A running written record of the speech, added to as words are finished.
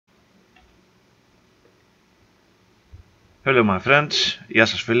Hello my friends, γεια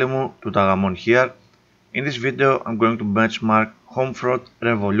σας φίλοι μου, του Tagamon here. In this video I'm going to benchmark Homefront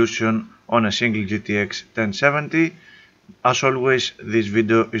Revolution on a single GTX 1070. As always, this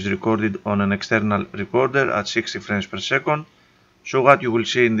video is recorded on an external recorder at 60 frames per second. So what you will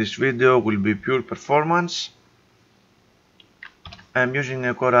see in this video will be pure performance. I'm using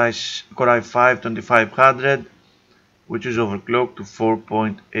a Core i5-2500 which is overclocked to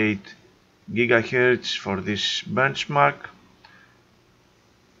 4.8 GHz for this benchmark.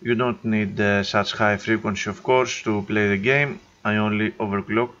 You don't need such high frequency of course to play the game. I only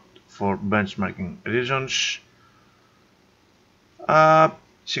overclocked for benchmarking reasons.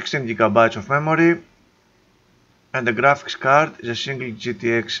 16 GB of memory, and the graphics card is a single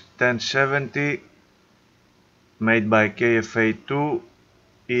GTX 1070 made by KFA2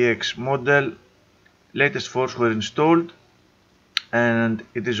 EX model. Latest forks were installed and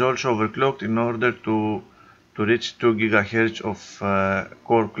it is also overclocked in order to reach 2 GHz of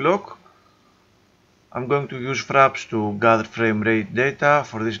core clock. I'm going to use fraps to gather frame rate data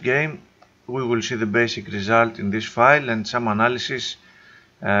for this game. We will see the basic result in this file and some analysis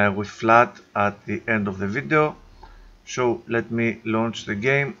with flat at the end of the video. So let me launch the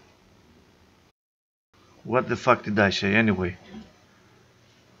game. What the fuck did I say anyway?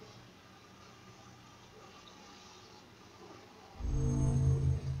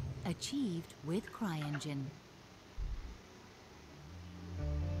 Achieved with CryEngine.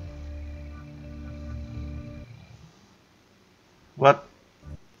 What?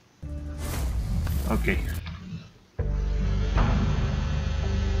 Okay.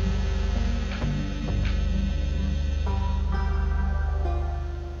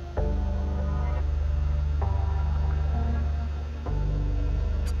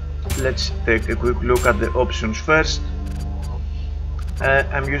 Let's take a quick look at the options first.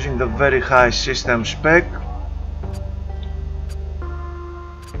 I'm using the very high system spec.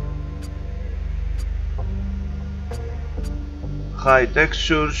 High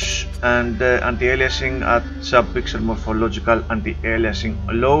textures and anti-aliasing at sub-pixel morphological anti-aliasing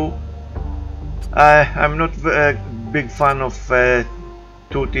low. I'm not a big fan of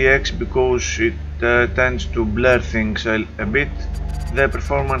 2TX because it tends to blur things a bit. The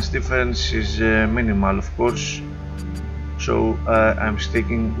performance difference is minimal of course, so I'm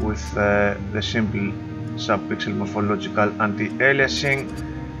sticking with the simple sub-pixel morphological anti-aliasing.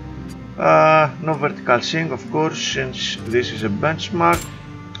 No vertical sync of course, since this is a benchmark.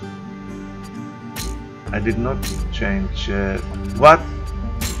 I did not change what?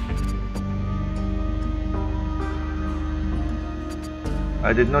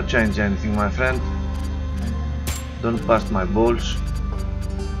 I did not change anything my friend, don't bust my balls.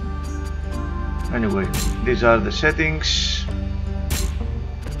 Anyway, these are the settings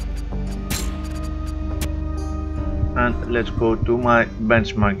and let's go to my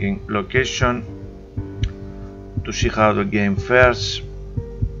benchmarking location to see how the game fares.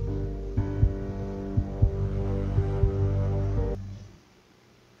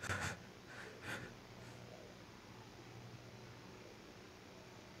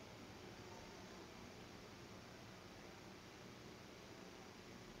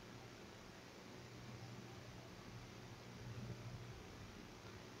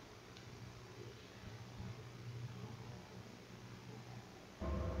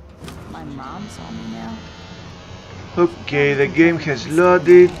 My mom saw me now. Okay, the game has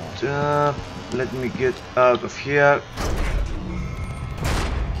loaded. Let me get out of here.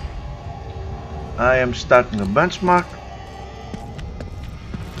 I am starting a benchmark.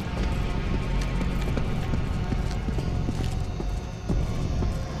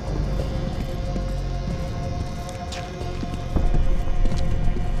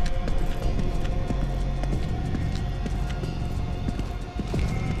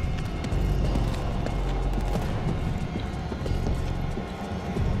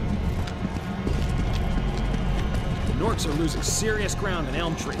 Norks are losing serious ground in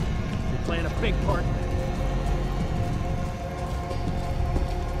Elm Tree. They're playing a big part in it.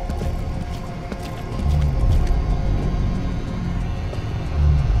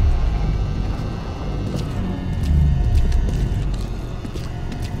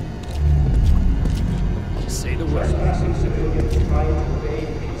 Say the word. Civilians trying to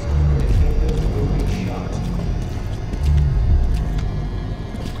evade peaceful defenders will be shot.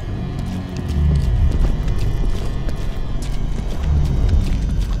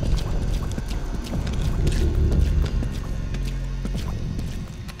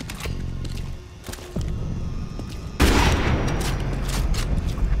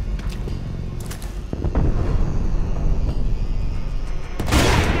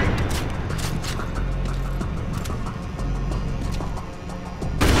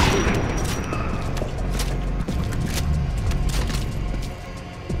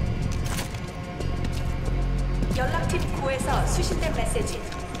 메시지.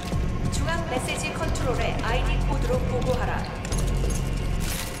 중앙 메시지 컨트롤에 아이디 코드로 보고하라.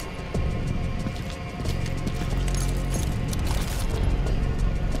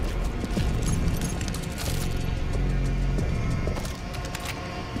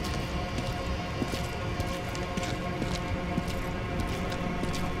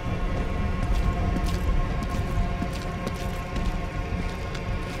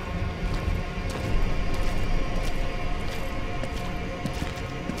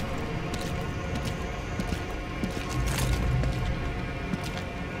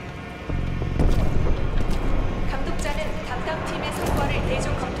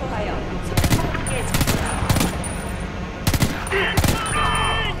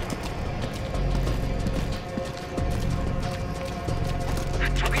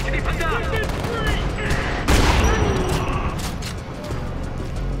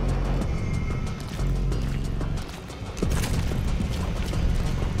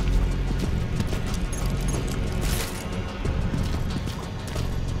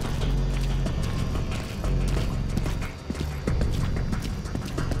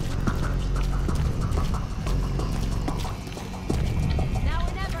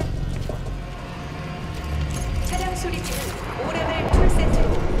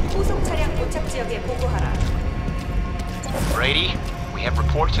 Brady, we have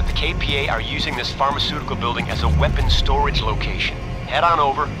reports that the KPA are using this pharmaceutical building as a weapons storage location. Head on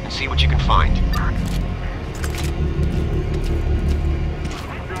over and see what you can find.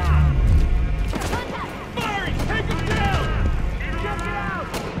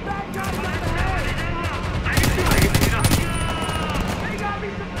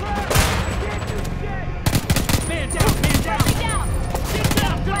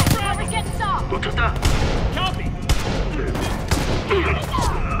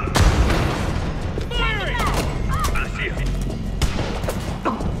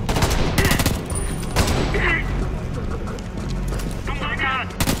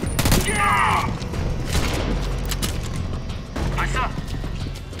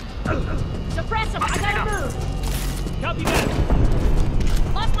 Suppress him! I gotta move! Copy that!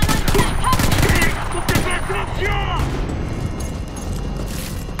 Lost my line of sight!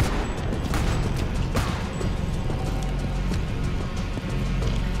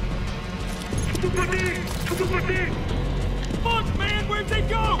 Fuck, man! Where'd they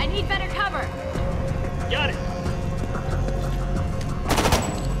go? I need better cover! Got it!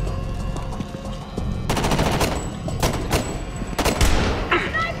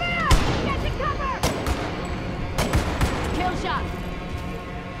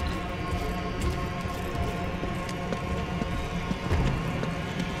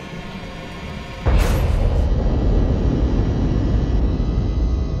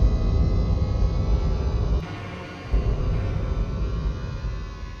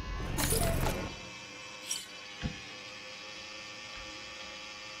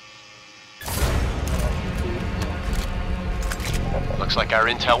 Looks like our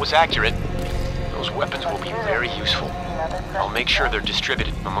intel was accurate. Those weapons will be very useful. I'll make sure they're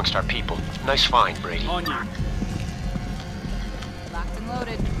distributed amongst our people. Nice find, Brady. On you. Locked and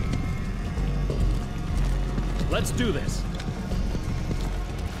loaded. Let's do this.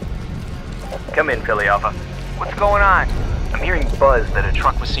 Come in, Philly Alpha. What's going on? I'm hearing buzz that a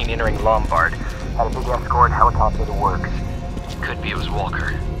truck was seen entering Lombard. Had a big escort helicopter to works. Could be it was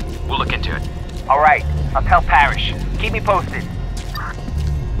Walker. We'll look into it. All right, I'll tell Parrish. Keep me posted.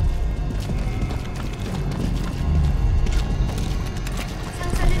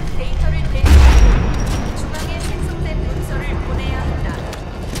 상사는 데이터를 대입하고 중앙에 생성된 문서를 보내야 한다.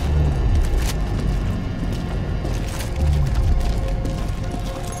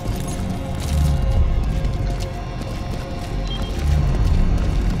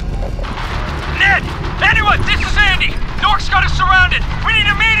 Ned! Anyone! This is Andy! Nork's got us surrounded! We need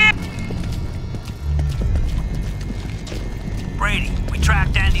immediate... Brady, we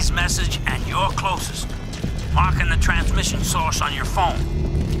tracked Andy's message and you're closest. Marking the transmission source on your phone.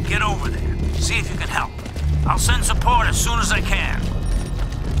 Get over there. See if you can help. I'll send support as soon as I can.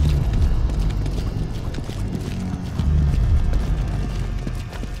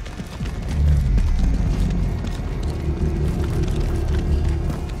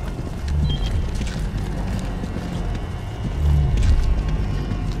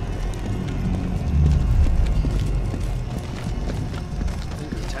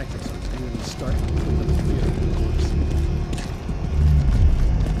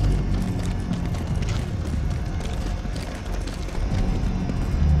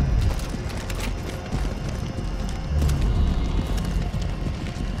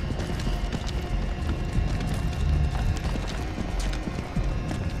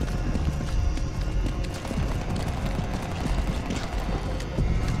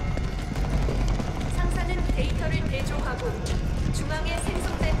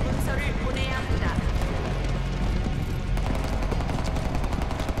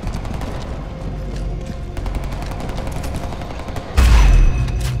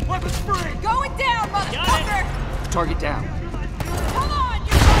 Target down. Come on,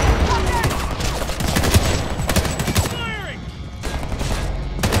 you motherfucker! Firing!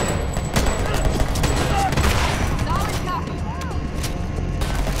 Solid copy.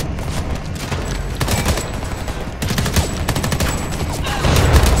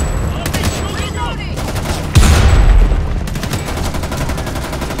 Reloading!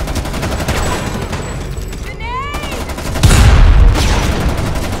 Grenade!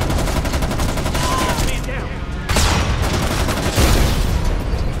 Man down.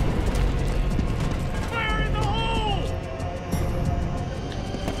 Fire in the hole!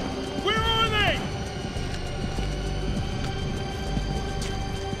 Where are they?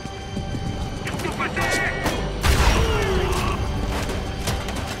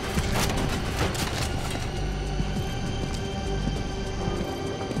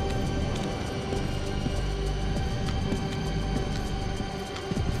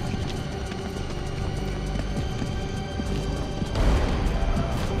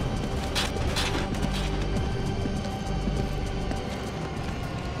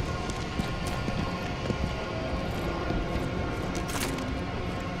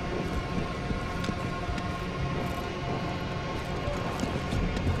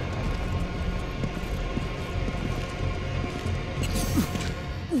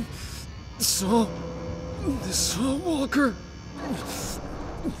 The Saw Walker.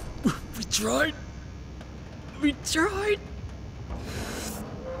 We tried.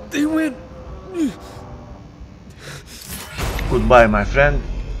 They went. Goodbye, my friend.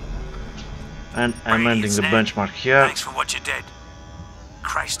 And I'm Brady, ending it's the Ned. benchmark here. Thanks for what you did.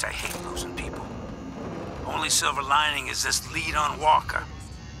 Christ, I hate losing people. Only silver lining is this lead on Walker.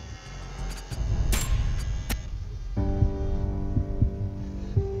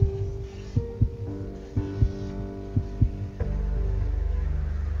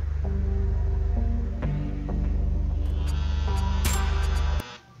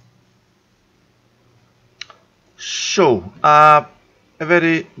 So, a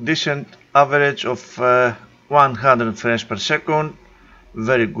very decent average of 100 frames per second,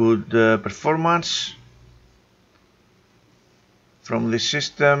 very good performance from the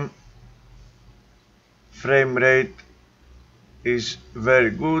system. Frame rate is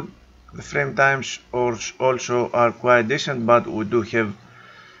very good. The frame times also are quite decent, but we do have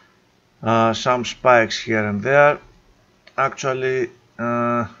some spikes here and there. Actually,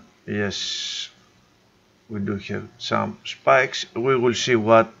 yes, we do have some spikes. We will see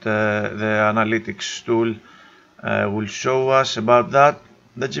what the analytics tool will show us about that.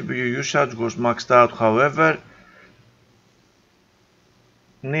 The GPU usage was maxed out, however,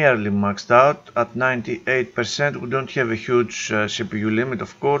 nearly maxed out at 98%. We don't have a huge CPU limit,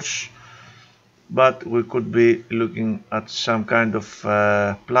 of course, but we could be looking at some kind of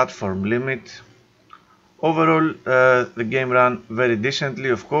platform limit. Overall, the game ran very decently,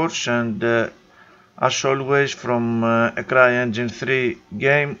 of course, and as always from a CryEngine 3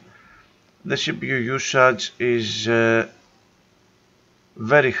 game, the CPU usage is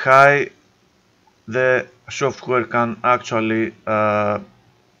very high. The software can actually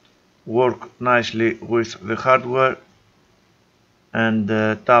work nicely with the hardware and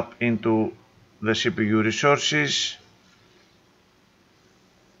tap into the CPU resources.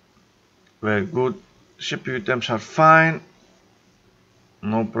 Very good. CPU temps are fine,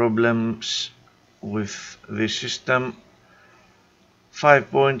 no problems with this system.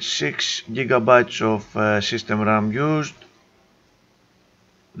 5.6 gigabytes of system RAM used.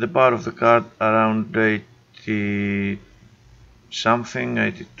 The power of the card around 80 something,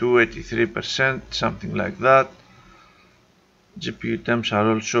 82, 83%, something like that. GPU temps are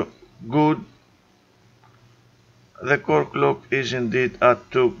also good. The core clock is indeed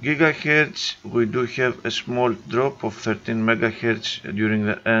at 2 GHz. We do have a small drop of 13 MHz during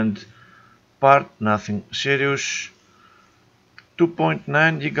the end part, nothing serious. 2.9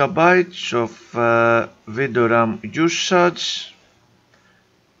 gigabytes of video RAM usage,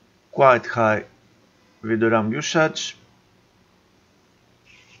 quite high video RAM usage.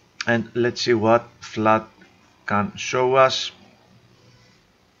 And let's see what flat can show us.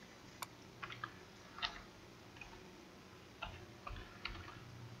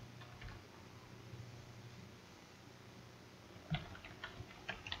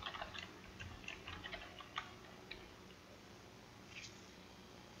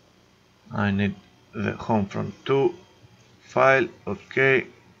 I need the Homefront 2 file. Okay,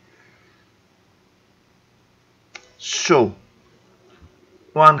 so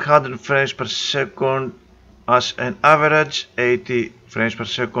 100 frames per second as an average, 80 frames per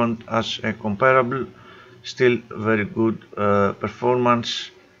second as a comparable. Still very good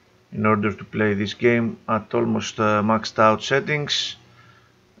performance in order to play this game at almost maxed out settings.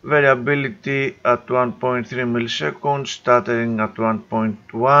 Variability at 1.3 milliseconds, stuttering at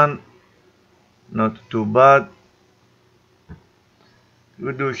 1.1, not too bad.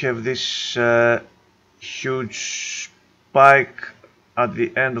 We do have this huge spike at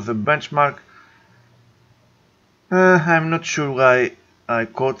the end of the benchmark. I'm not sure why I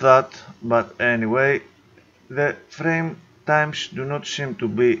caught that, but anyway, the frame times do not seem to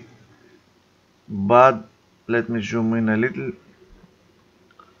be bad. Let me zoom in a little.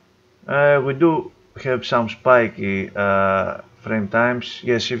 We do have some spiky frame times.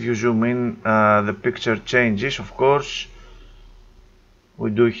 Yes, if you zoom in, the picture changes, of course. We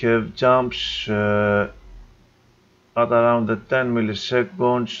do have jumps at around the 10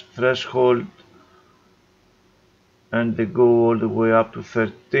 milliseconds threshold, and they go all the way up to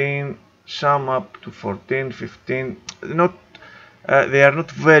 13, some up to 14, 15. They are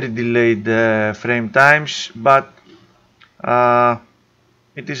not very delayed frame times, but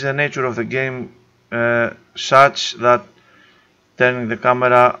it is the nature of the game such that turning the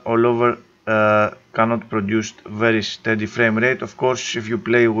camera all over cannot produce very steady frame rate. Of course, if you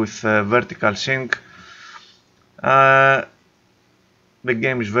play with vertical sync, the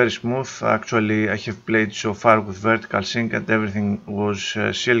game is very smooth. Actually, I have played so far with vertical sync and everything was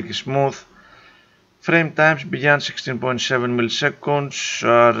silky smooth. Frame times beyond 16.7 milliseconds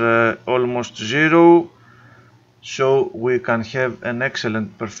are almost zero, so we can have an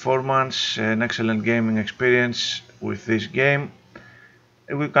excellent performance, an excellent gaming experience with this game.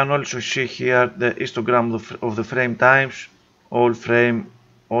 We can also see here the histogram of the frame times. All frame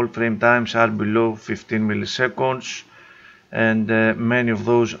times are below 15 milliseconds, and many of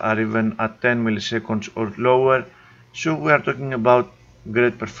those are even at 10 milliseconds or lower, so we are talking about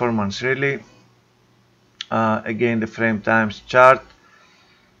great performance really. Again, the frame times chart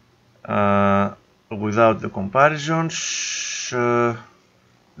without the comparisons.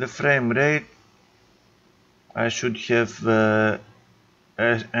 The frame rate, I should have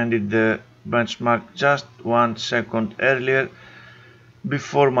ended the benchmark just 1 second earlier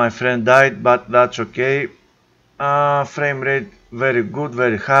before my friend died, but that's okay. Frame rate very good,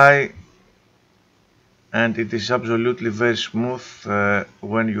 very high, and it is absolutely very smooth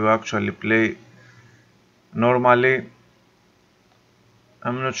when you actually play normally.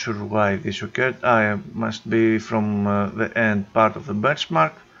 I'm not sure why this occurred. It must be from the end part of the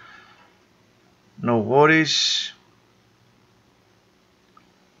benchmark. No worries.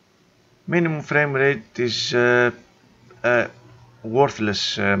 Minimum frame rate is a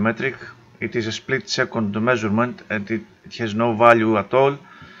worthless metric. It is a split second measurement and it has no value at all.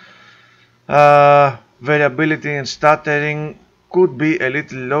 Variability and stuttering could be a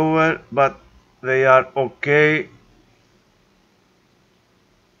little lower, but they are okay.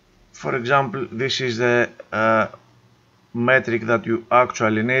 For example, this is the metric that you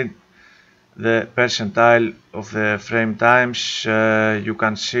actually need, the percentile of the frame times. You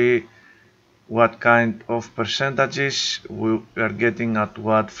can see what kind of percentages we are getting at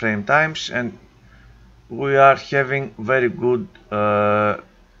what frame times, and we are having very good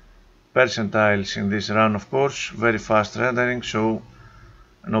percentiles in this run, of course. Very fast rendering, so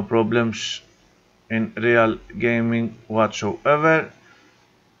no problems in real gaming whatsoever.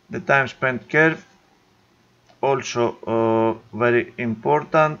 The time spent curve also very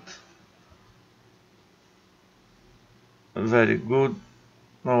important, very good,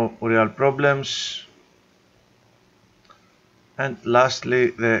 no real problems. And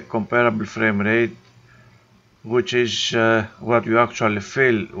lastly, the comparable frame rate, which is what you actually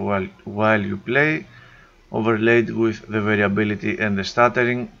feel while you play, overlaid with the variability and the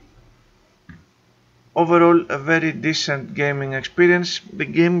stuttering. Overall, a very decent gaming experience. The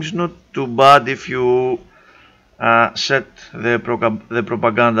game is not too bad if you set the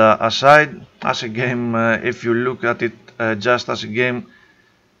propaganda aside. As a game, if you look at it just as a game,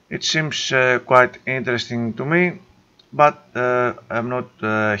 it seems quite interesting to me, but I'm not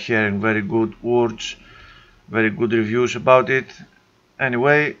hearing very good words, very good reviews about it.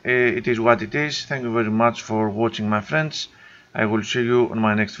 Anyway, it is what it is. Thank you very much for watching, my friends. I will see you on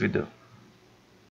my next video.